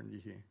person of the Trinity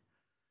here.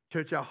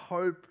 Church, our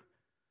hope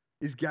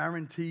is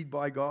guaranteed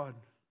by God.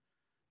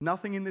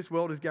 Nothing in this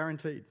world is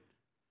guaranteed.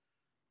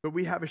 But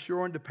we have a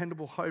sure and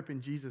dependable hope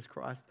in Jesus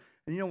Christ.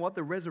 And you know what?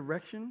 The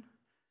resurrection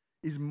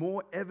is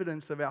more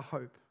evidence of our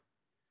hope.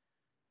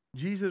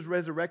 Jesus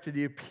resurrected.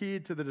 He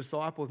appeared to the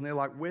disciples, and they're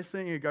like, we're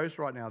seeing a ghost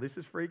right now. This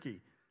is freaky.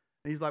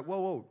 And he's like,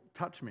 whoa,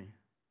 touch me.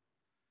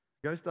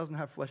 Ghost doesn't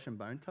have flesh and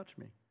bone. Touch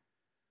me.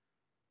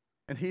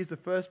 And here's the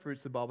first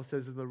fruits, the Bible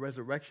says, of the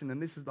resurrection.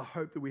 And this is the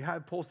hope that we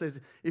have. Paul says,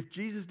 if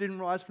Jesus didn't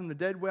rise from the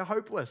dead, we're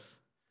hopeless.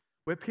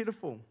 We're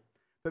pitiful.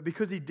 But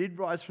because he did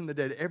rise from the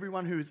dead,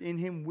 everyone who is in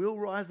him will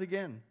rise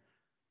again.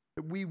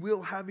 That we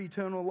will have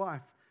eternal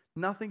life.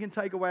 Nothing can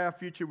take away our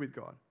future with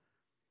God.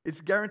 It's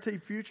a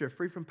guaranteed future,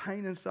 free from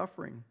pain and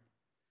suffering.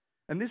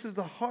 And this is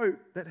the hope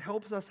that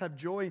helps us have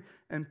joy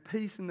and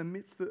peace in the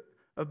midst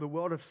of the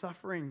world of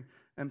suffering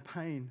and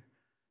pain.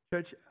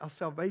 Church, our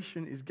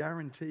salvation is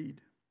guaranteed.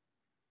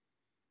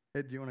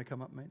 Ed, do you want to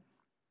come up, mate?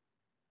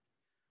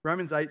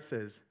 Romans 8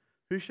 says,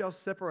 who shall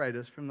separate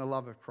us from the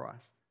love of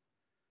Christ?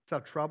 Shall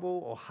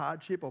trouble or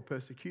hardship or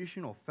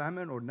persecution or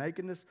famine or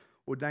nakedness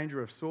or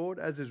danger of sword?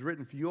 As is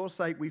written, for your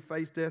sake we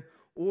face death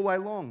all day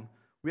long.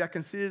 We are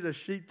considered as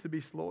sheep to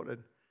be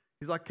slaughtered.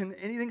 He's like, can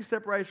anything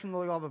separate from the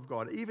love of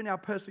God? Even our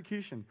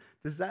persecution,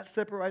 does that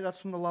separate us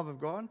from the love of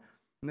God?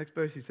 The next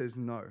verse he says,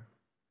 no.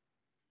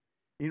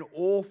 In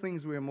all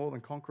things we are more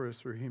than conquerors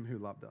through him who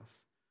loved us.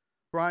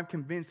 For I am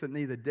convinced that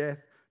neither death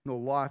nor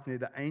life,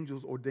 neither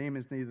angels or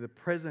demons, neither the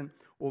present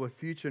or the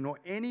future, nor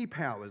any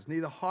powers,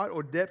 neither height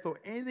or depth or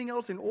anything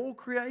else in all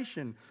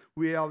creation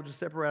will be able to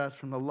separate us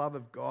from the love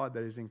of God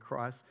that is in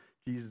Christ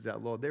Jesus our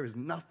Lord. There is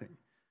nothing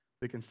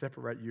that can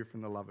separate you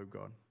from the love of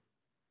God.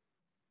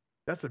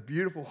 That's a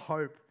beautiful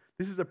hope.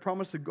 This is a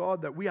promise of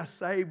God that we are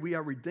saved, we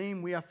are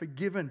redeemed, we are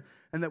forgiven,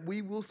 and that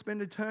we will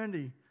spend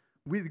eternity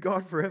with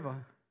God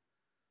forever.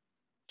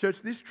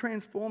 Church, this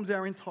transforms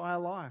our entire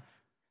life.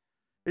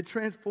 It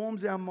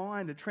transforms our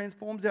mind. It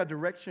transforms our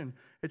direction.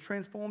 It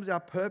transforms our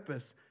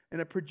purpose. And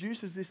it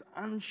produces this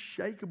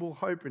unshakable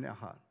hope in our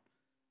heart.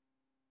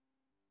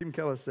 Tim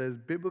Keller says,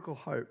 biblical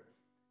hope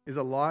is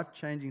a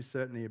life-changing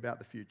certainty about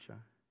the future.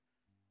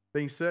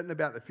 Being certain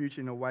about the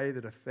future in a way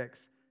that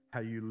affects how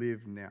you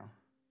live now.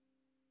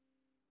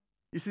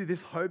 You see,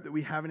 this hope that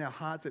we have in our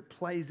hearts, it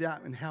plays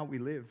out in how we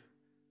live.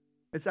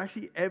 It's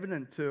actually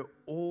evident to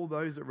all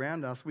those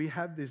around us. We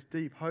have this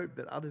deep hope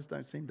that others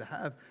don't seem to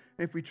have.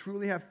 And if we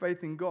truly have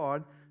faith in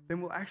God, then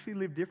we'll actually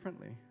live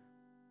differently.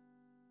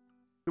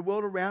 The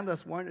world around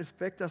us won't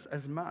affect us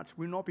as much.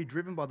 We'll not be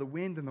driven by the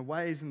wind and the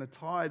waves and the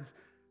tides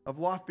of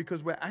life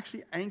because we're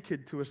actually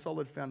anchored to a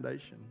solid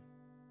foundation.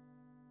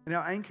 And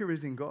our anchor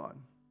is in God.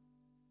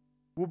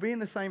 We'll be in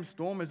the same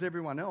storm as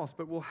everyone else,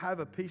 but we'll have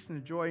a peace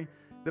and a joy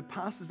that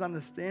passes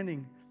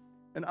understanding.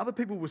 And other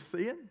people will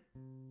see it,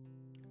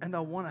 and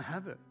they'll want to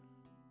have it.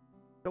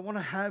 They'll want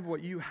to have,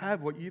 what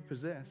you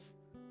possess.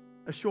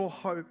 A sure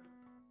hope,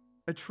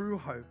 a true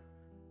hope,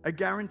 a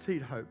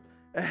guaranteed hope,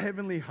 a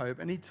heavenly hope,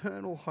 an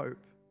eternal hope.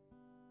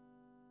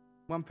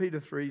 1 Peter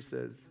 3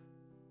 says,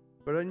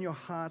 "But in your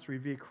hearts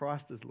revere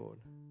Christ as Lord.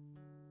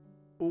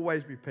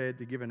 Always prepared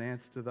to give an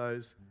answer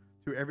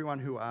to everyone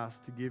who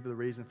asks, to give the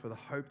reason for the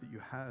hope that you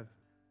have.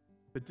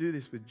 But do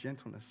this with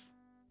gentleness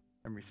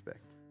and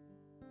respect."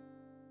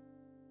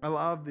 I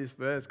love this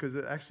verse because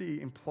it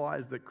actually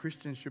implies that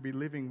Christians should be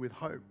living with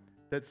hope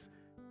that's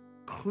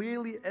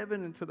clearly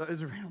evident to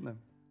those around them.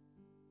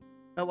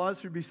 Our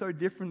lives should be so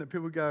different that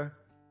people go,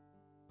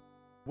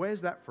 "Where's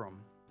that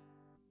from?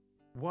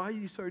 Why are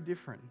you so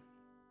different?"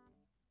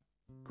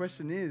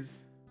 Question is,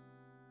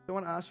 if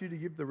someone asks you to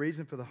give the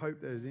reason for the hope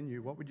that is in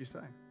you, what would you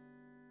say?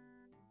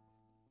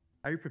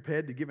 Are you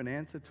prepared to give an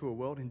answer to a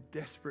world in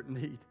desperate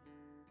need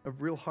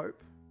of real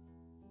hope?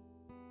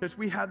 Because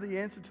we have the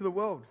answer to the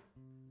world.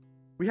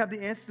 We have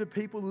the answer to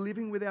people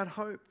living without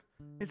hope.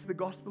 It's the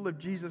gospel of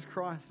Jesus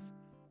Christ.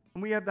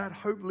 And we have that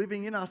hope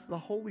living in us, the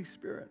Holy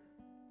Spirit.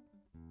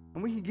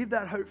 And we can give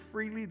that hope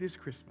freely this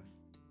Christmas.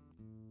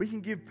 We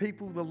can give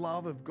people the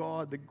love of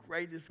God, the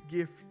greatest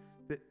gift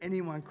that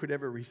anyone could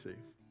ever receive.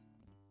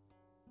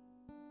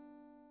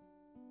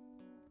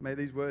 May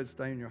these words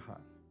stay in your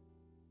heart.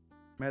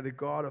 May the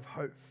God of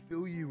hope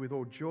fill you with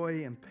all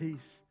joy and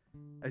peace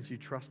as you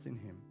trust in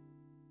Him,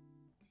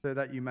 so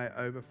that you may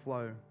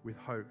overflow with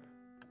hope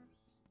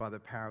by the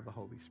power of the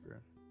Holy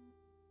Spirit.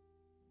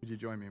 Would you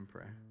join me in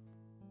prayer?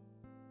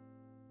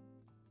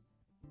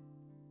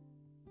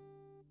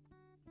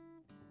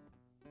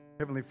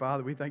 Heavenly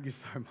Father, we thank you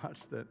so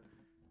much that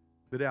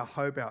our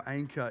hope, our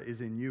anchor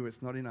is in you.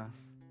 It's not in us,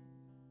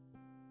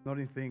 not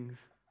in things.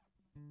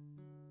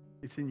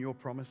 It's in your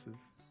promises.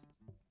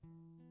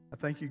 I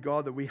thank you,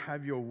 God, that we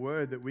have your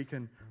word, that we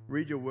can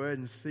read your word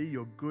and see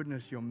your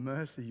goodness, your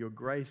mercy, your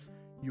grace,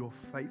 your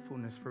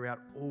faithfulness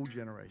throughout all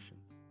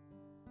generations.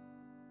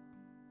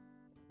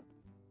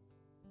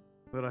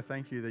 Lord, I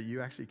thank you that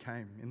you actually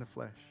came in the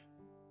flesh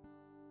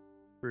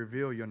to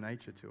reveal your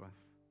nature to us,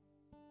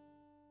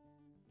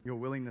 your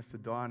willingness to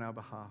die on our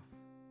behalf,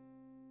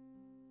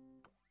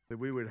 that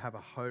we would have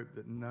a hope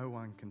that no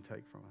one can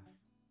take from us.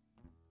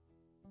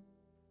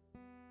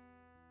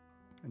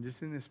 And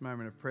just in this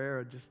moment of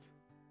prayer,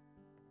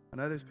 I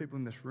know there's people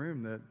in this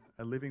room that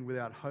are living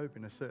without hope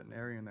in a certain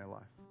area in their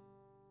life.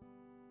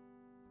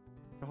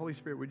 The Holy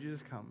Spirit, would you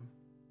just come?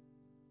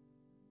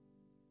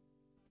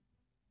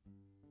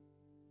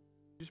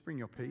 Just bring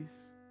your peace,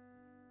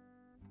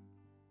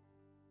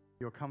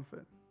 your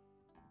comfort,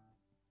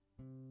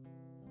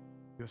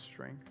 your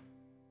strength,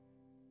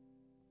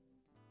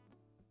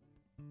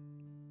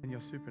 and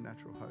your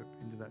supernatural hope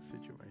into that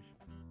situation.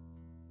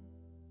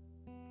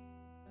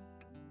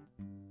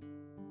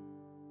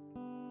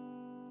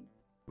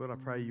 Lord, I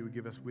pray you would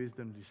give us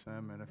wisdom and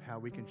discernment of how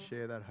we can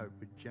share that hope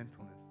with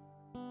gentleness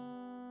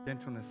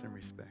and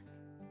respect,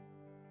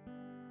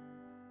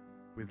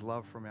 with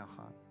love from our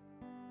heart.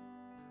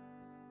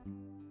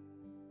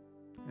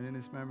 And in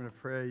this moment of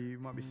prayer, you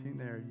might be sitting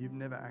there, you've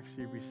never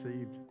actually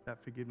received that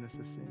forgiveness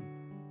of sin.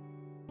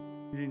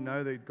 You didn't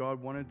know that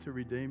God wanted to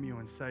redeem you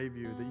and save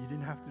you, that you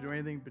didn't have to do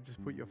anything but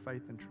just put your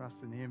faith and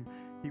trust in Him.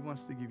 He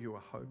wants to give you a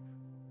hope.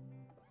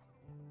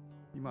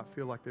 You might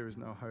feel like there is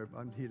no hope.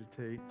 I'm here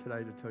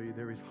today to tell you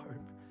there is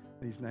hope,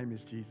 and His name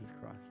is Jesus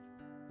Christ.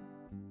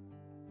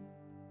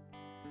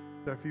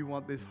 So if you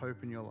want this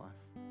hope in your life,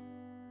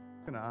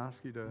 I'm going to ask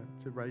you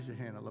to raise your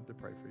hand. I'd love to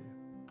pray for you.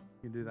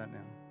 You can do that now.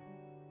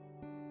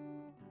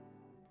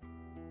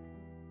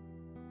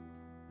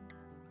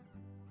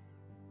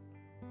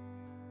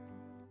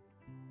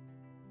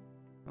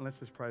 And let's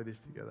just pray this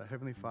together.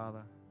 Heavenly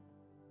Father,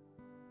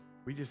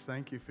 we just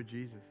thank you for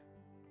Jesus.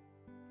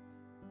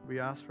 We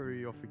ask for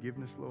your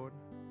forgiveness, Lord,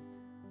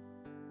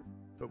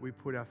 but we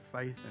put our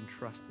faith and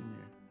trust in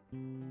you.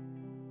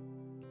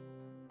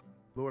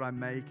 Lord, I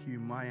make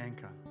you my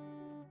anchor,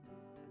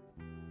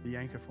 the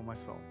anchor for my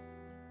soul.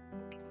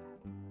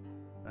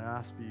 I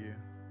ask for you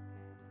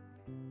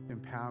to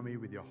empower me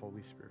with your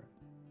Holy Spirit.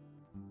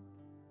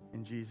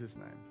 In Jesus'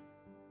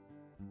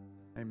 name,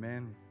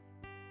 amen.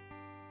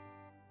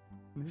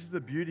 And this is the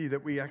beauty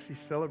that we actually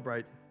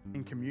celebrate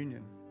in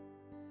communion.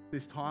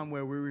 This time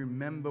where we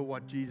remember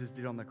what Jesus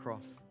did on the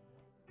cross.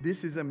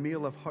 This is a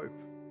meal of hope.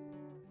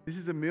 This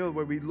is a meal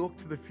where we look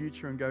to the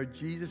future and go,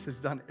 Jesus has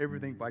done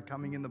everything by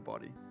coming in the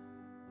body.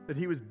 That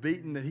He was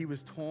beaten, that He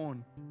was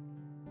torn,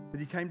 that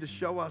He came to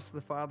show us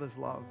the Father's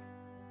love.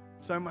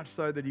 So much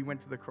so that he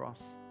went to the cross.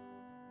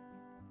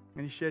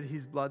 And he shed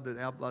his blood that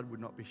our blood would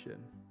not be shed.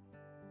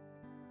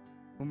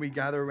 When we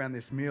gather around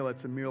this meal,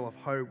 it's a meal of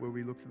hope where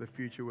we look to the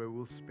future, where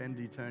we'll spend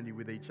eternity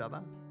with each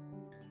other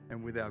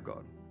and with our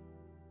God.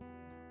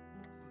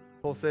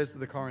 Paul says to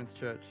the Corinth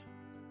church,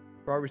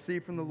 "For I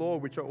received from the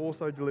Lord, which I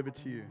also delivered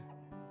to you,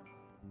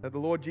 that the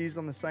Lord Jesus,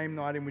 on the same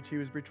night in which he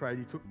was betrayed,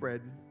 he took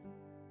bread,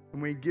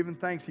 and when he had given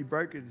thanks, he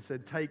broke it and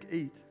said, 'Take,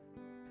 eat.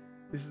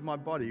 This is my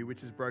body,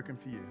 which is broken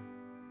for you.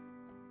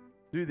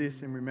 Do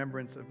this in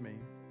remembrance of me.'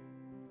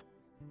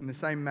 In the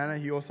same manner,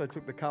 he also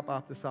took the cup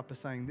after supper,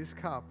 saying, 'This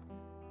cup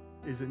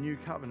is a new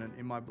covenant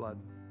in my blood.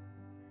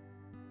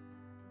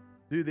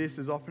 Do this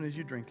as often as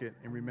you drink it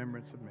in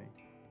remembrance of me.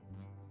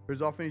 For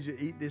as often as you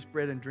eat this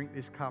bread and drink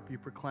this cup, you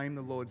proclaim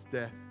the Lord's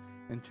death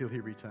until he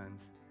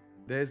returns.'"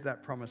 There's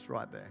that promise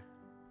right there.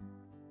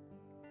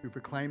 We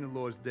proclaim the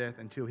Lord's death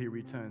until he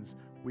returns.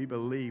 We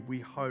believe, we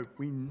hope,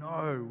 we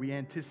know, we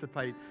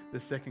anticipate the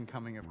second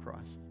coming of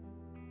Christ,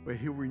 where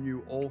he'll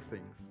renew all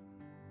things.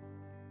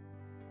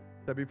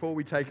 So before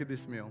we take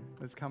this meal,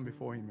 let's come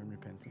before him in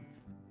repentance.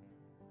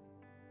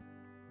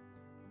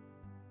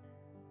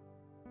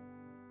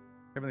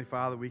 Heavenly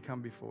Father, we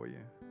come before you.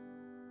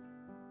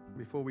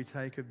 Before we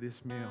take of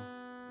this meal,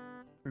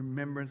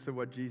 remembrance of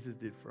what Jesus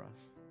did for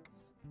us.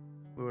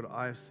 Lord,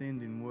 I have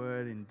sinned in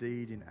word, in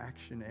deed, in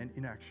action, and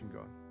inaction,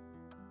 God.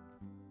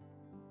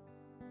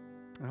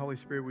 And Holy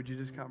Spirit, would you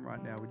just come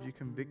right now? Would you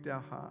convict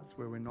our hearts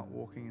where we're not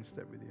walking in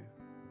step with you?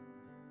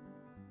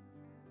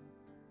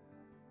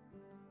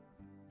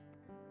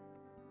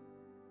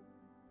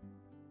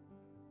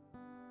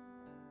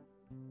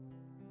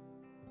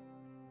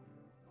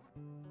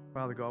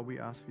 Father God, we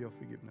ask for your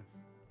forgiveness.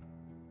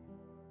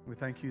 We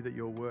thank you that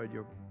your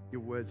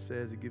word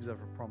says, it gives us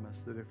a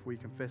promise that if we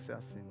confess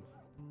our sins,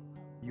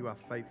 you are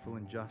faithful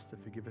and just to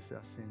forgive us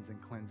our sins and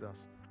cleanse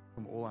us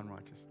from all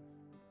unrighteousness.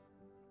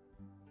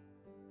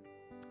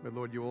 But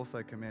Lord, you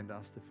also command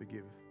us to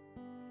forgive.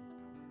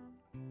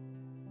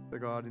 So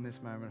God, in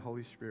this moment,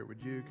 Holy Spirit,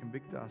 would you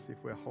convict us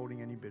if we're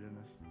holding any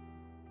bitterness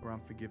or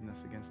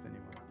unforgiveness against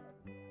anyone?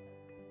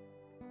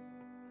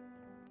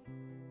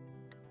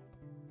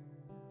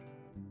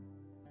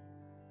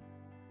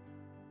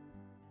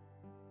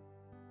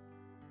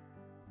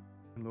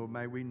 And Lord,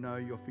 may we know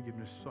your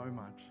forgiveness so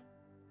much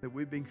that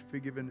we've been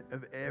forgiven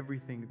of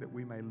everything, that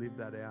we may live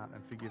that out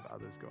and forgive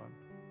others, God.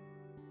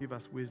 Give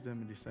us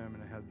wisdom and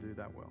discernment on how to do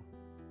that well.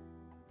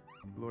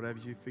 Lord,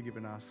 as you've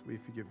forgiven us, we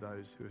forgive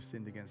those who have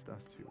sinned against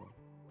us too, Lord.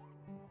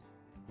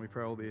 We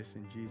pray all this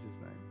in Jesus'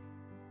 name.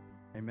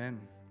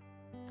 Amen.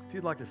 If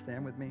you'd like to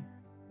stand with me,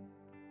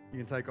 you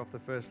can take off the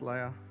first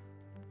layer.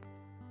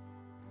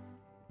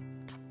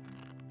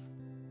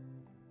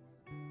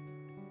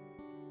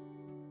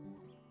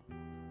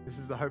 This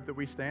is the hope that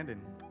we stand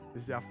in.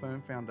 This is our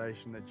firm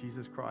foundation that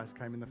Jesus Christ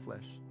came in the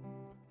flesh.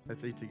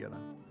 Let's eat together.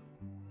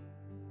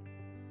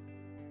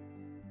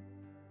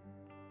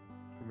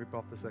 Rip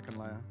off the second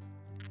layer.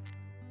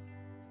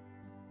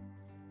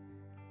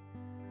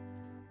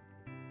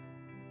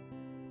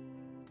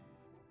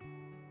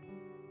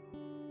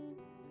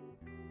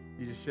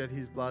 He just shed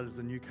his blood as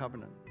a new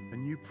covenant, a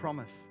new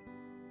promise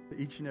for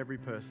each and every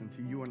person,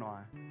 to you and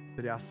I,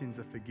 that our sins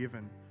are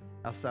forgiven,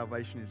 our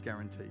salvation is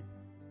guaranteed.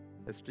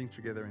 Let's drink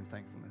together in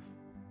thankfulness.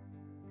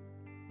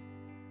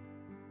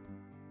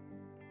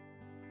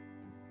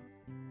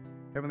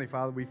 Heavenly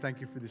Father, we thank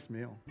you for this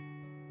meal.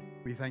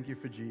 We thank you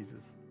for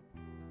Jesus.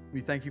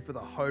 We thank you for the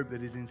hope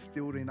that is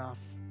instilled in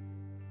us,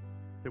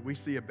 that we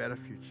see a better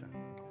future,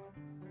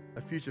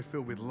 a future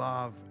filled with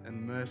love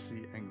and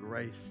mercy and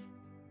grace.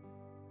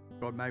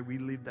 God, may we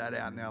live that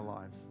out in our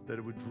lives, that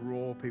it would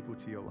draw people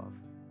to your love.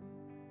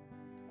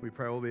 We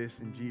pray all this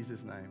in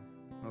Jesus' name.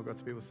 All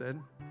God's people said,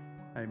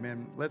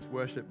 amen. Let's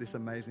worship this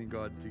amazing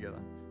God together.